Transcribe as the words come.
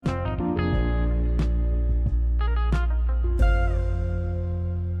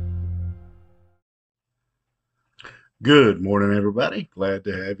Good morning, everybody. Glad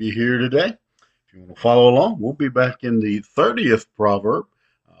to have you here today. If you want to follow along, we'll be back in the 30th proverb,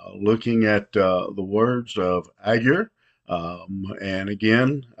 looking at the words of Agur. And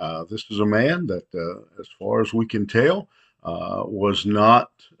again, this is a man that, as far as we can tell, was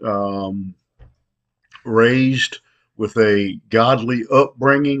not raised with a godly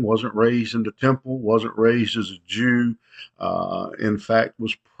upbringing, wasn't raised in the temple, wasn't raised as a Jew. In fact,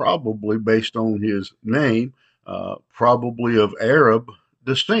 was probably based on his name, probably of Arab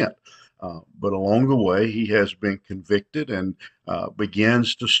descent. But along the way, he has been convicted and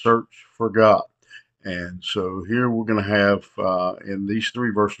begins to search for God. And so here we're going to have, in these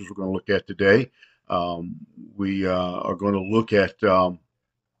three verses we're going to look at today, um, we are going to look at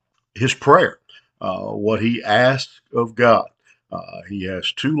his prayer, what he asks of God. He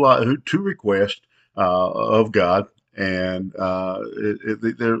has two requests of God, and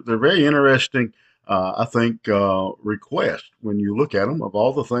they're very interesting. I think requests when you look at them of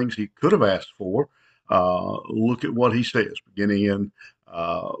all the things he could have asked for. Look at what he says, beginning in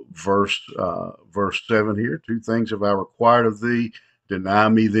verse 7 here. Two things have I required of thee; deny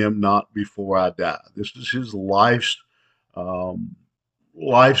me them not before I die. This is his um,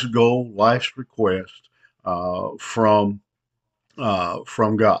 life's goal, life's request from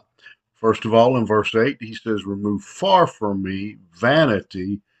God. First of all, in verse 8, he says, "Remove far from me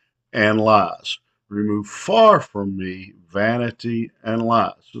vanity and lies." Remove far from me vanity and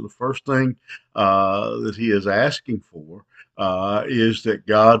lies. So the first thing that he is asking for is that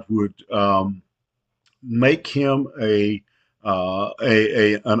God would make him an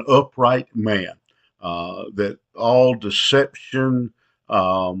upright man. That all deception,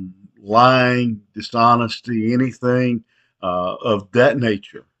 lying, dishonesty, anything of that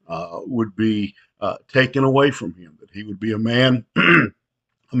nature would be taken away from him. That he would be a man, a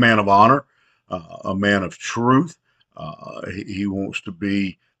man of honor, a man of truth. He wants to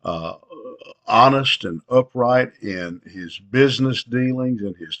be honest and upright in his business dealings,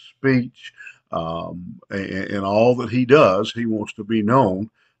 in his speech, and all that he does. He wants to be known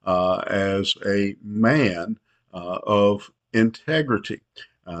as a man of integrity.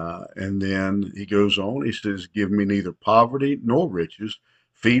 And then he goes on, he says, "Give me neither poverty nor riches.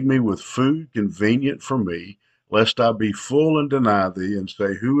 Feed me with food convenient for me, lest I be full and deny thee and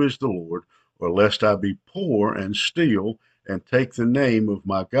say, Who is the Lord? Or lest I be poor and steal and take the name of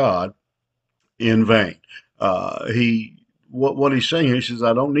my God in vain." What he's saying, he says,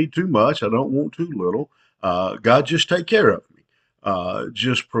 I don't need too much. I don't want too little. God, just take care of me.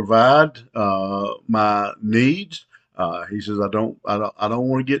 Just provide my needs. He says, I don't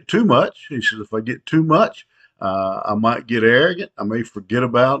want to get too much. He says, if I get too much, I might get arrogant. I may forget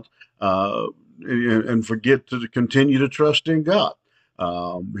about and forget to continue to trust in God.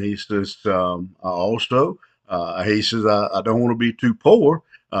 He says, I also, he says, I don't want to be too poor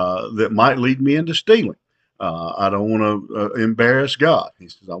that might lead me into stealing. I don't want to embarrass God. He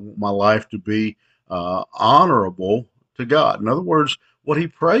says, I want my life to be honorable to God. In other words, what he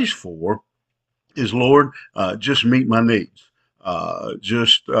prays for is, Lord, just meet my needs.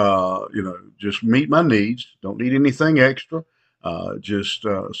 Just meet my needs. Don't need anything extra. Just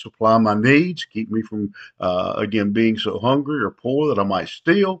supply my needs. Keep me from, again, being so hungry or poor that I might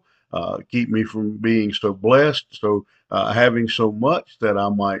steal. Keep me from being so blessed, so having so much that I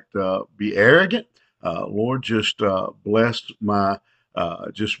might be arrogant. Lord, just bless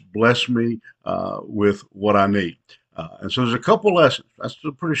me with what I need. And so there's a couple lessons. That's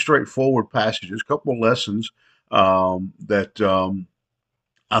a pretty straightforward passage. There's a couple lessons that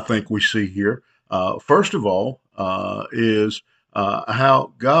I think we see here. First of all, is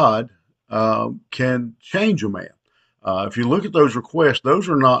how God can change a man. If you look at those requests, those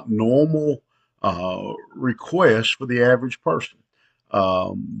are not normal requests for the average person.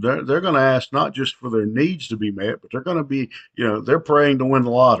 They're going to ask not just for their needs to be met, but they're going to be, they're praying to win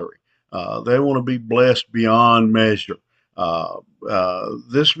the lottery. They want to be blessed beyond measure.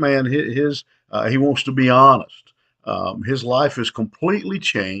 This man, he wants to be honest. His life is completely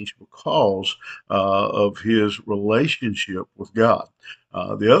changed because of his relationship with God.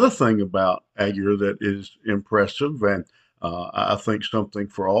 The other thing about Agur that is impressive, and I think something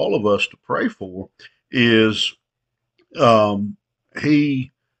for all of us to pray for, is um,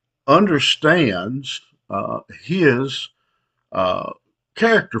 he understands his uh,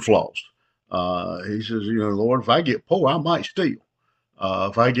 character flaws. He says, Lord, if I get poor, I might steal.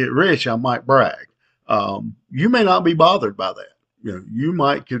 If I get rich, I might brag. You may not be bothered by that. You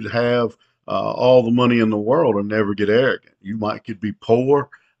might could have all the money in the world and never get arrogant. You might could be poor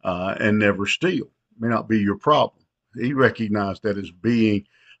and never steal. It may not be your problem. He recognized that as being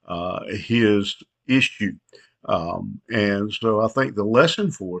his issue. And so I think the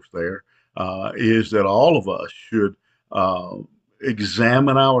lesson for us there is that all of us should uh,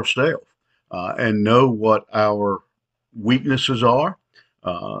 examine ourselves and know what our weaknesses are.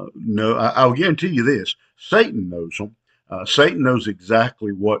 No, I'll guarantee you this: Satan knows them. Satan knows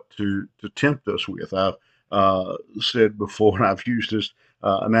exactly what to tempt us with. I've said before, and I've used this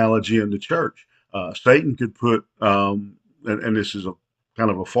analogy in the church. Satan could put, and this is a kind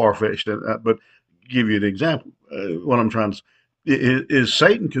of a far fetched, but give you an example. What I'm trying to is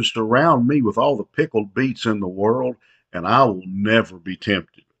Satan can surround me with all the pickled beets in the world, and I will never be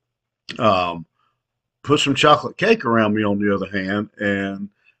tempted. Um, put some chocolate cake around me, on the other hand, and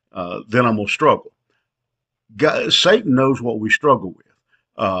then I'm gonna struggle. Satan knows what we struggle with.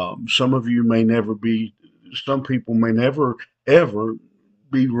 Some of you may never be. Some people may never ever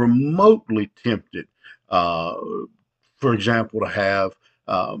be remotely tempted. Uh, for example, to have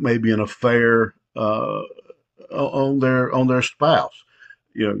maybe an affair on their spouse.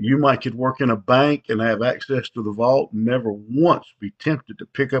 You know, you might could work in a bank and have access to the vault and never once be tempted to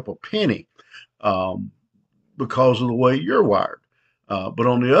pick up a penny um, because of the way you're wired. But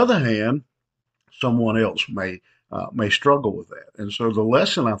on the other hand, someone else may struggle with that. And so the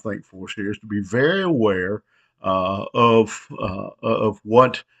lesson I think for us here is to be very aware of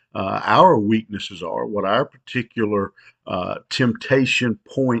what our weaknesses are, what our particular temptation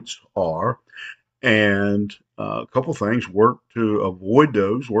points are, and a couple things: work to avoid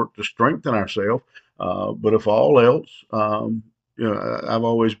those, work to strengthen ourselves. But if all else, you know, I've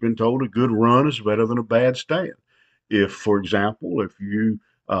always been told a good run is better than a bad stand. If, for example, if you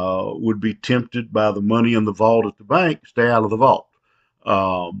would be tempted by the money in the vault at the bank, stay out of the vault.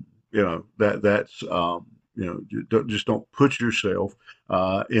 You know that's you know just don't put yourself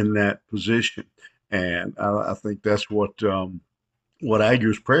in that position. And I think that's what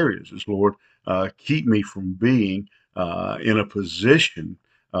Agur's prayer is Lord, keep me from being in a position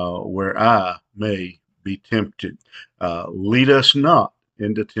where I may be tempted. Lead us not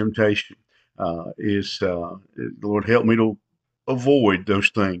into temptation. Lord, help me to avoid those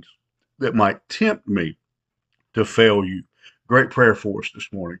things that might tempt me to fail you. Great prayer for us this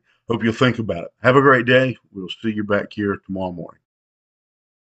morning. Hope you'll think about it. Have a great day. We'll see you back here tomorrow morning.